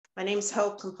My name's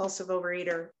Hope, compulsive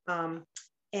overeater. I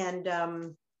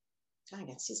can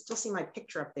still see my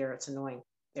picture up there. It's annoying.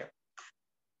 There.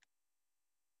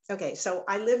 Okay, so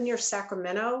I live near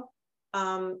Sacramento.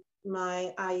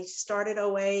 I started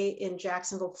OA in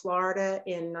Jacksonville, Florida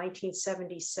in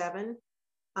 1977.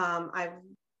 I've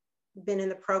been in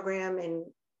the program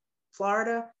in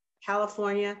Florida,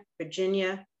 California,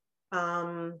 Virginia,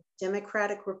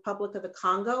 Democratic Republic of the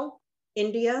Congo,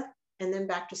 India, and then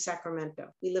back to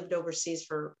Sacramento. We lived overseas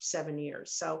for 7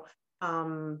 years. So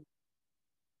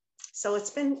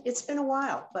it's been a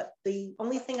while, but the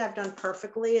only thing I've done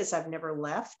perfectly is I've never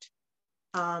left.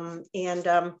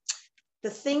 The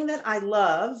thing that I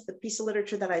love, the piece of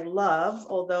literature that I love,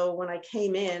 although when I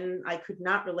came in, I could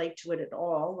not relate to it at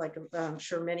all, like I'm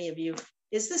sure many of you,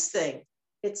 is this thing.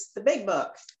 It's the big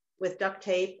book with duct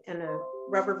tape and a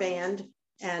rubber band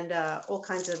and all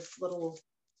kinds of little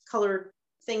colored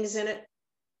things in it.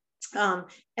 And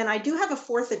I do have a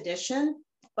 4th edition,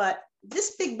 but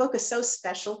this big book is so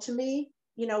special to me,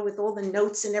 you know, with all the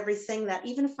notes and everything, that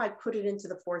even if I put it into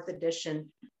the 4th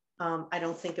edition, I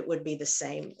don't think it would be the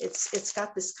same. It's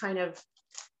got this kind of,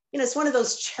 you know, it's one of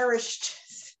those cherished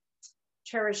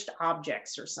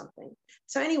objects or something.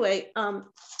 So anyway,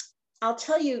 I'll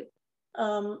tell you,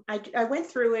 I went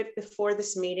through it before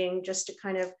this meeting just to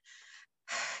kind of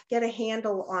get a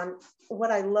handle on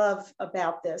what I love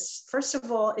about this. First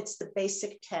of all, it's the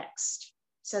basic text.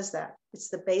 It says that it's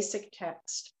the basic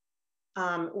text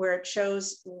where it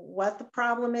shows what the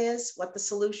problem is, what the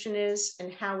solution is,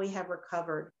 and how we have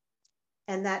recovered.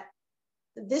 And that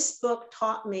this book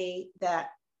taught me that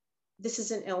this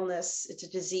is an illness, it's a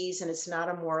disease, and it's not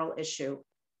a moral issue.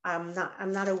 I'm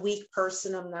not a weak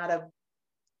person. I'm not a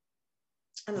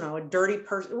dirty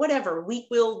person, whatever,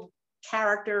 weak-willed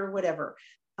character, whatever.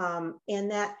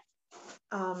 And that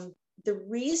the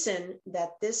reason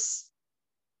that this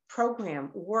program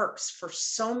works for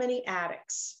so many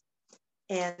addicts,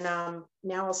 and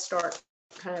now I'll start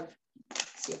kind of,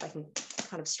 see if I can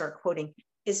kind of start quoting,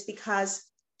 is because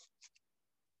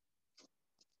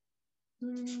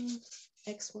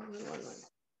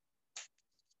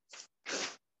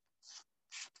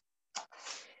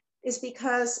is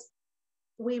because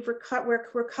we're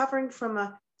recovering from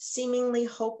a seemingly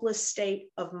hopeless state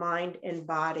of mind and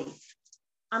body.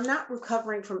 I'm not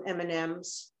recovering from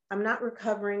M&Ms. I'm not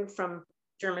recovering from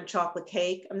German chocolate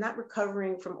cake. I'm not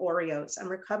recovering from Oreos. I'm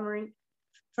recovering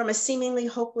from a seemingly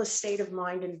hopeless state of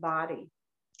mind and body.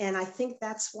 And I think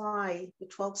that's why the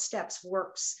 12 steps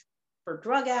works for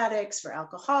drug addicts, for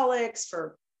alcoholics,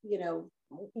 for, you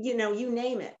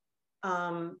name it.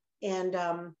 And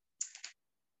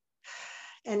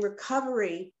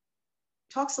recovery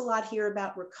talks a lot here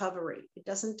about recovery. It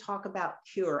doesn't talk about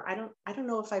cure. I don't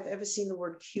know if I've ever seen the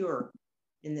word cure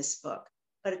in this book,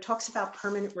 but it talks about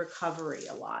permanent recovery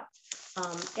a lot.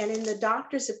 And in the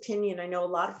doctor's opinion, I know a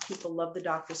lot of people love the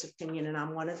doctor's opinion, and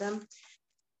I'm one of them.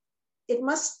 It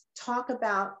must talk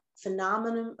about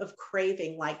phenomenon of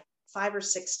craving like 5 or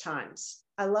 6 times.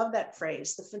 I love that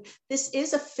phrase. This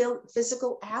is a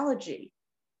physical allergy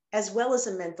as well as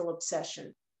a mental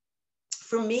obsession.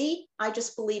 For me, I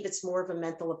just believe it's more of a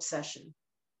mental obsession,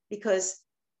 because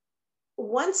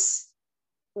once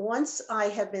I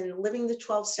have been living the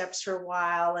 12 steps for a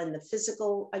while, and the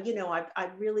physical,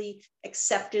 I've really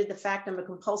accepted the fact I'm a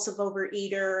compulsive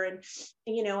overeater, and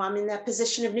I'm in that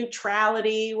position of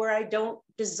neutrality where I don't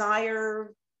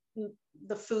desire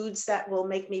the foods that will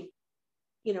make me,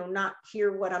 not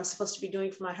hear what I'm supposed to be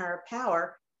doing for my higher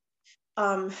power.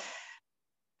 My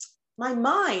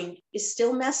mind is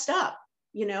still messed up.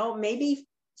 Maybe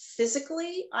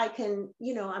physically I can,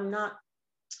 I'm not,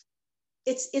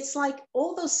 it's like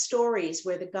all those stories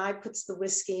where the guy puts the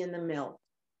whiskey in the milk,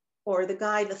 or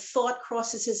the thought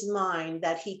crosses his mind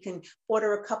that he can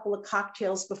order a couple of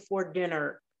cocktails before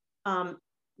dinner.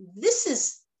 This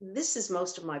is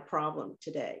most of my problem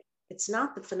today. It's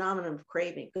not the phenomenon of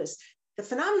craving, because the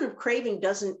phenomenon of craving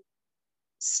doesn't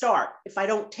start if I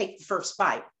don't take the first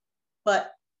bite,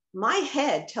 but my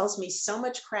head tells me so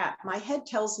much crap. My head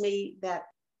tells me that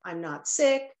I'm not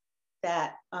sick,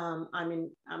 that I'm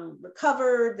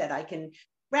recovered, that I can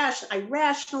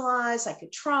rationalize, I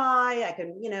could try, I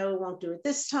could, won't do it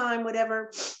this time,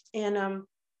 whatever. And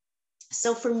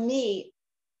so for me,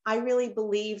 I really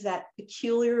believe that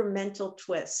peculiar mental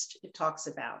twist it talks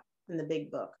about in the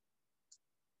big book,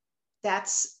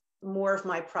 that's more of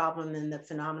my problem than the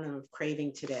phenomenon of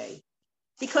craving today.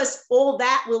 Because all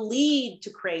that will lead to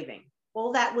craving.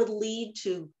 All that would lead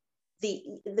to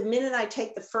the minute I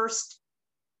take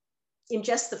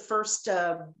ingest the first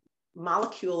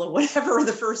molecule or whatever, or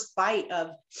the first bite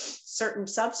of certain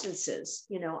substances,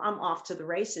 I'm off to the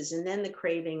races, and then the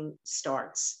craving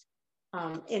starts.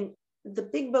 And the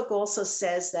big book also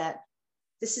says that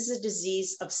this is a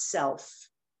disease of self.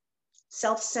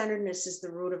 Self-centeredness is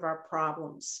the root of our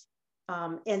problems,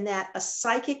 and that a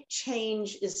psychic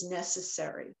change is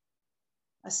necessary.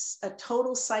 A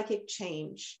total psychic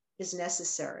change is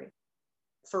necessary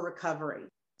for recovery.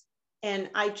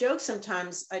 And I joke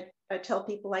sometimes, I tell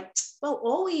people, like, well,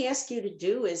 all we ask you to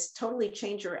do is totally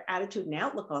change your attitude and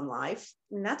outlook on life.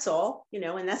 And that's all,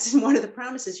 and that's one of the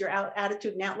promises, your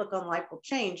attitude and outlook on life will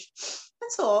change.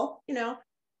 That's all, no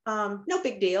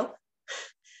big deal.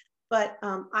 But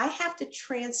I have to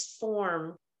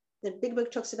transform. The big book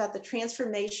talks about the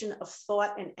transformation of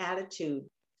thought and attitude,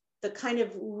 the kind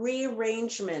of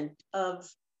rearrangement of,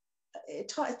 it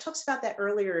talks about that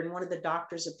earlier in one of the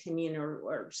doctor's opinion,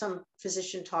 or some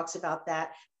physician talks about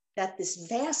that this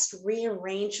vast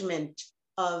rearrangement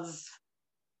of,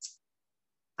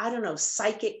 I don't know,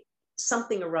 psychic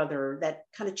something or other that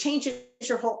kind of changes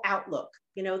your whole outlook,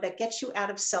 that gets you out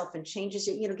of self and changes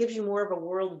it, gives you more of a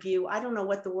worldview. I don't know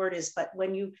what the word is, but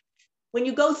when you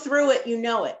go through it, you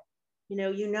know it.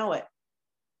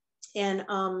 And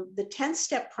the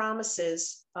 10-step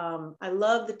promises, I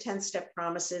love the 10-step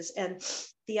promises, and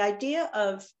the idea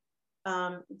of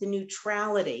the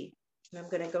neutrality. And I'm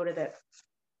going to go to the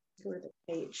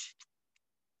page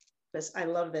because I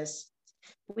love this.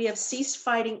 We have ceased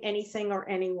fighting anything or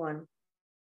anyone,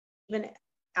 even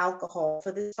alcohol.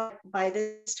 By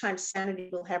this time, sanity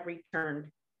will have returned.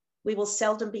 We will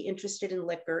seldom be interested in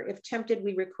liquor. If tempted,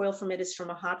 we recoil from it as from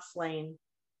a hot flame.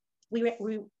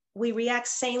 We react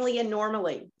sanely and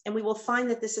normally, and we will find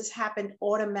that this has happened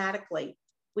automatically.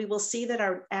 We will see that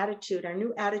our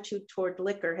new attitude toward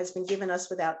liquor has been given us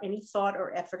without any thought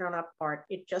or effort on our part.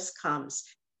 It just comes.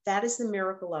 That is the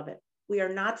miracle of it. We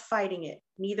are not fighting it.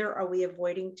 Neither are we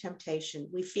avoiding temptation.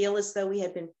 We feel as though we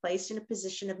had been placed in a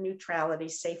position of neutrality,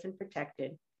 safe and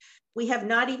protected. We have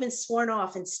not even sworn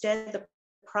off. Instead, the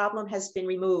problem has been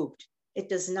removed. It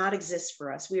does not exist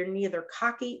for us. We are neither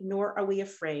cocky nor are we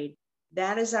afraid.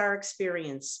 That is our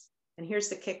experience. And here's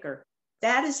the kicker.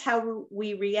 That is how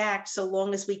we react so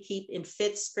long as we keep in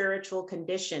fit spiritual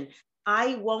condition.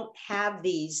 I won't have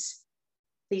this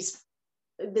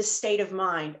state of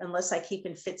mind unless I keep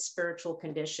in fit spiritual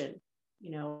condition.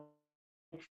 Live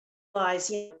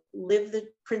the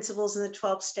principles in the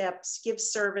 12 steps, give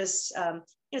service.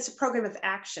 It's a program of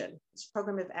action.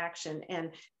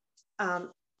 And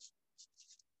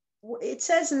it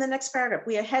says in the next paragraph,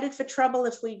 we are headed for trouble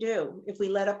if we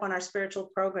let up on our spiritual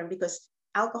program, because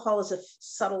alcohol is a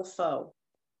subtle foe.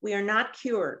 We are not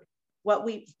cured.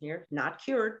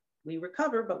 We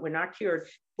recover, but we're not cured.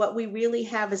 What we really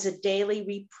have is a daily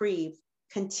reprieve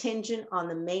contingent on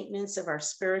the maintenance of our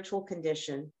spiritual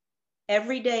condition.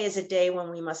 Every day is a day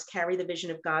when we must carry the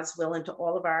vision of God's will into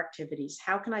all of our activities.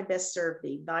 How can I best serve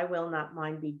thee? Thy will, not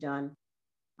mine, be done.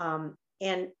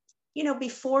 And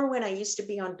before, when I used to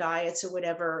be on diets or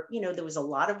whatever, there was a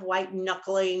lot of white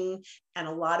knuckling and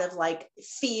a lot of like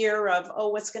fear of, oh,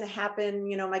 what's going to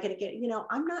happen? Am I going to get,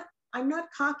 I'm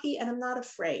not cocky and I'm not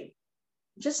afraid.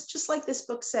 Just like this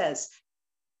book says,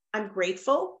 I'm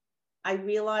grateful. I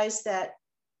realized that,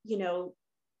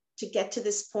 to get to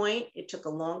this point, it took a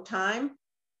long time.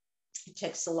 It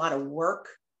takes a lot of work.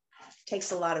 It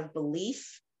takes a lot of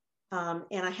belief. And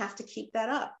I have to keep that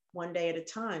up one day at a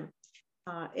time.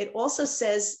 It also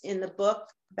says in the book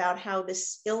about how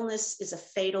this illness is a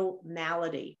fatal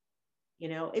malady.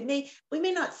 I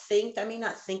may not think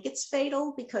it's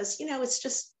fatal because, it's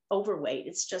just overweight.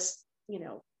 It's just,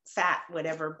 fat,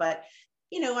 whatever. But,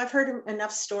 I've heard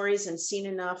enough stories and seen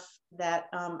enough that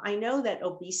I know that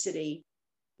obesity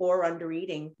or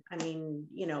undereating,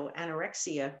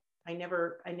 anorexia, I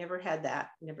never had that,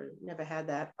 never had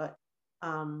that, but,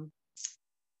 can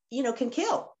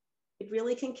kill. It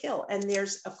really can kill. And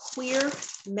there's a queer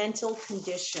mental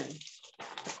condition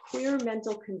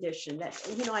that,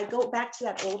 I go back to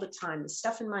that all the time, the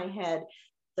stuff in my head,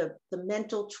 the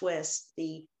mental twist,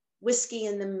 the whiskey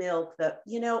in the milk,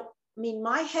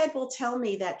 my head will tell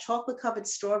me that chocolate covered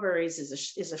strawberries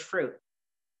is a fruit.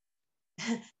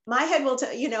 My head will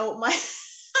tell, my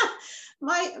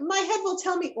head will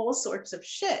tell me all sorts of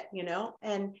shit,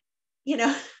 and,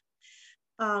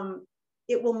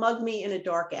 it will mug me in a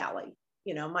dark alley.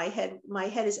 My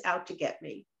head is out to get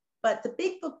me. But the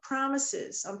big book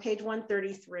promises on page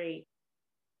 133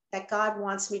 that God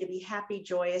wants me to be happy,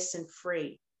 joyous, and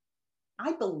free.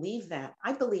 I believe that.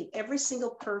 I believe every single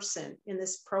person in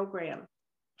this program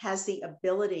has the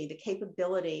ability, the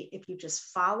capability, if you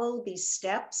just follow these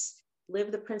steps,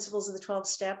 live the principles of the 12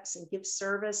 steps and give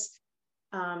service,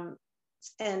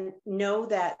 and know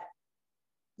that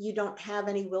you don't have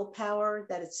any willpower,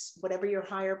 that it's whatever your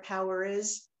higher power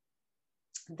is,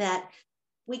 that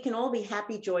we can all be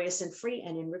happy, joyous, and free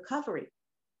and in recovery.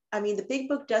 I mean, the big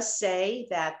book does say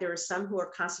that there are some who are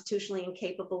constitutionally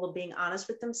incapable of being honest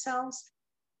with themselves,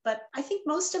 but I think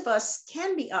most of us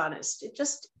can be honest. It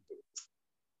just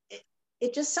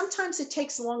sometimes it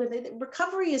takes longer.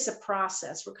 Recovery is a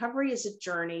process. Recovery is a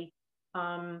journey.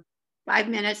 5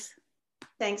 minutes.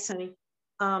 Thanks, honey.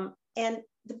 And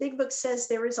the big book says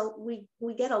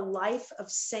we get a life of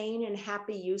sane and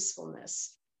happy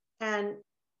usefulness. And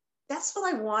that's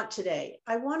what I want today.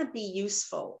 I want to be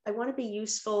useful. I want to be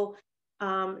useful,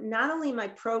 not only in my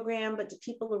program, but to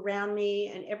people around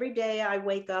me. And every day I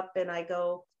wake up and I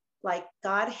go, like,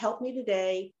 God, help me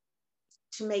today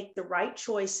to make the right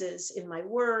choices in my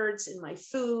words, in my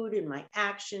food, in my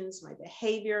actions, my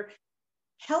behavior.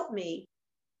 Help me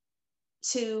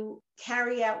to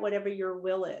carry out whatever your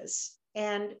will is.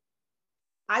 And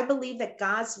I believe that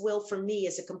God's will for me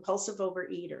as a compulsive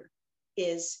overeater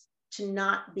is to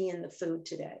not be in the food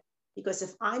today. Because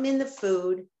if I'm in the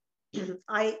food,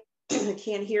 I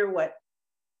can't hear what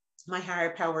my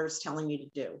higher power is telling me to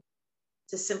do.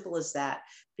 It's as simple as that.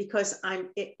 Because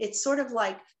it's sort of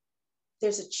like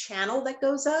there's a channel that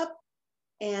goes up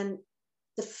and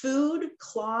the food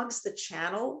clogs the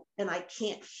channel and I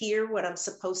can't hear what I'm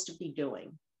supposed to be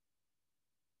doing.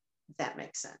 If that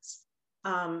makes sense.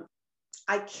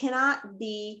 I cannot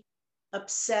be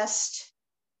obsessed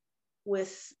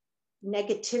with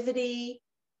negativity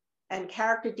and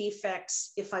character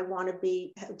defects if I want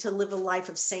to live a life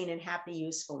of sane and happy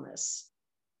usefulness.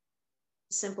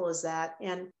 Simple as that.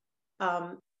 And,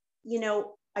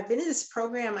 I've been in this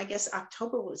program, I guess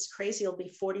October was crazy. It'll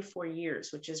be 44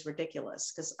 years, which is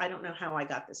ridiculous because I don't know how I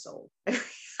got this old.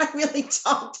 I really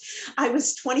don't. I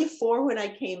was 24 when I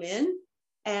came in,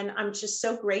 and I'm just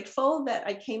so grateful that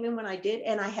I came in when I did.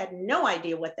 And I had no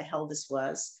idea what the hell this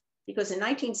was, because in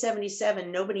 1977,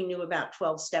 nobody knew about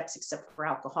 12 steps except for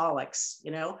alcoholics,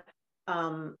 There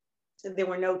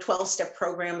were no 12-step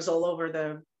programs all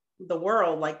over the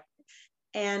world.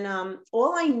 And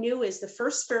all I knew is the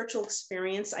first spiritual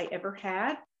experience I ever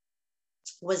had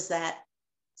was that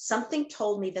something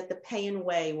told me that the pay-and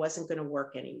way wasn't going to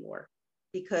work anymore,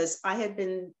 because I had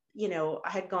been, I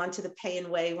had gone to the pay-and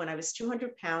way when I was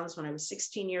 200 pounds, when I was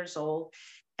 16 years old.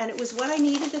 And it was what I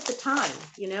needed at the time.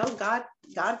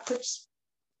 God puts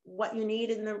what you need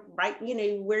in the right,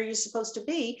 where you're supposed to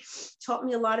be. Taught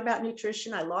me a lot about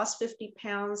nutrition. I lost 50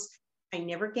 pounds. I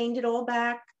never gained it all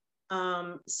back.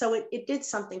 So it did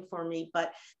something for me,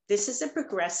 but this is a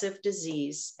progressive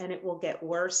disease and it will get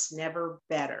worse, never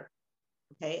better.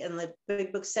 Okay. And the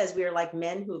big book says we are like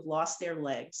men who've lost their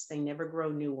legs. They never grow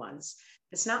new ones.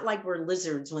 It's not like we're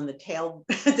lizards. When the tail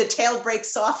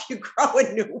breaks off, you grow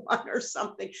a new one or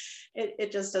something.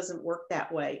 It just doesn't work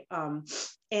that way.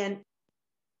 And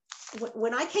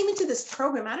when I came into this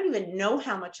program, I don't even know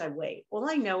how much I weighed. All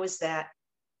I know is that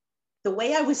the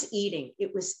way I was eating,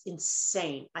 it was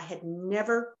insane. I had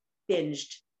never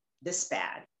binged this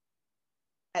bad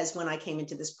as when I came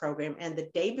into this program. And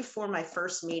the day before my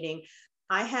first meeting,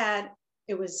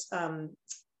 it was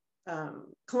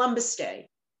Columbus Day,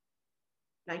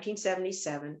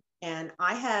 1977. And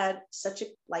I had such a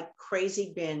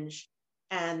crazy binge.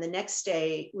 And the next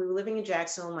day we were living in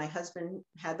Jacksonville. My husband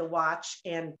had the watch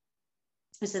and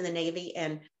was in the Navy.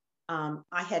 And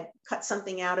I had cut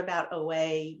something out about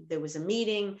OA. There was a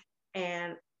meeting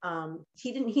and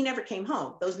he never came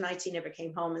home. Those nights he never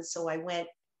came home. And so I went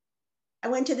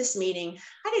to this meeting.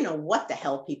 I didn't know what the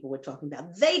hell people were talking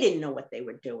about. They didn't know what they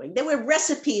were doing. There were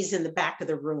recipes in the back of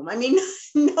the room. I mean,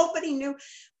 nobody knew,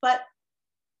 but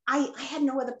I had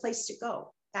no other place to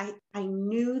go. I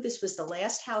knew this was the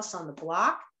last house on the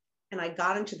block. And I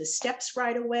got into the steps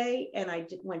right away. And I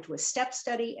went to a step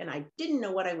study and I didn't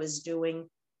know what I was doing.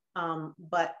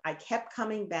 But I kept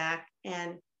coming back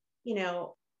and,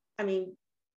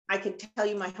 I could tell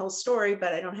you my whole story,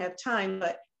 but I don't have time.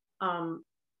 But, I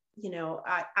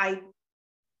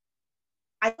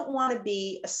don't want to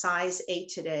be a size 8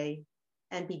 today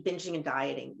and be binging and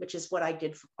dieting, which is what I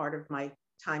did for part of my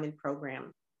time in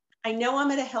program. I know I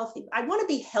want to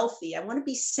be healthy. I want to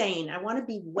be sane. I want to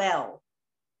be well,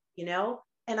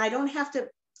 and I don't have to,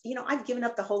 I've given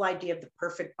up the whole idea of the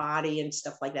perfect body and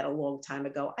stuff like that a long time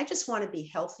ago. I just want to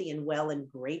be healthy and well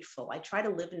and grateful. I try to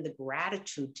live in the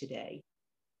gratitude today,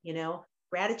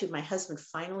 gratitude. My husband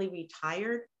finally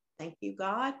retired. Thank you,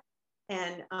 God.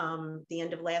 And the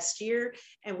end of last year,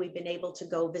 and we've been able to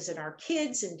go visit our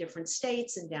kids in different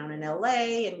states and down in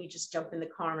LA, and we just jump in the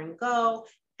car and go.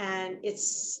 And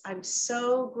I'm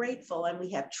so grateful. And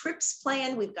we have trips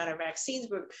planned. We've got our vaccines.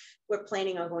 We're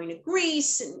planning on going to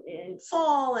Greece in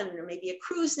fall, and maybe a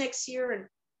cruise next year. And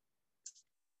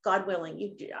God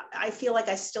willing, I feel like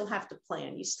I still have to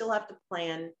plan. You still have to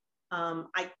plan.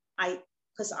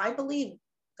 Because I believe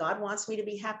God wants me to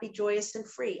be happy, joyous, and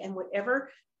free. And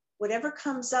whatever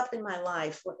comes up in my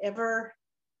life, whatever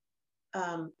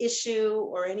issue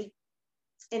or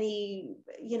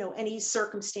any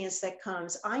circumstance that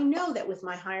comes, I know that with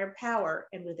my higher power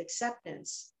and with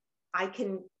acceptance, I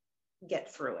can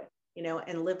get through it,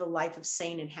 and live a life of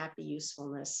sane and happy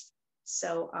usefulness.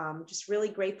 So just really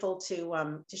grateful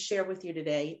to share with you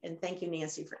today. And thank you,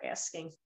 Nancy, for asking.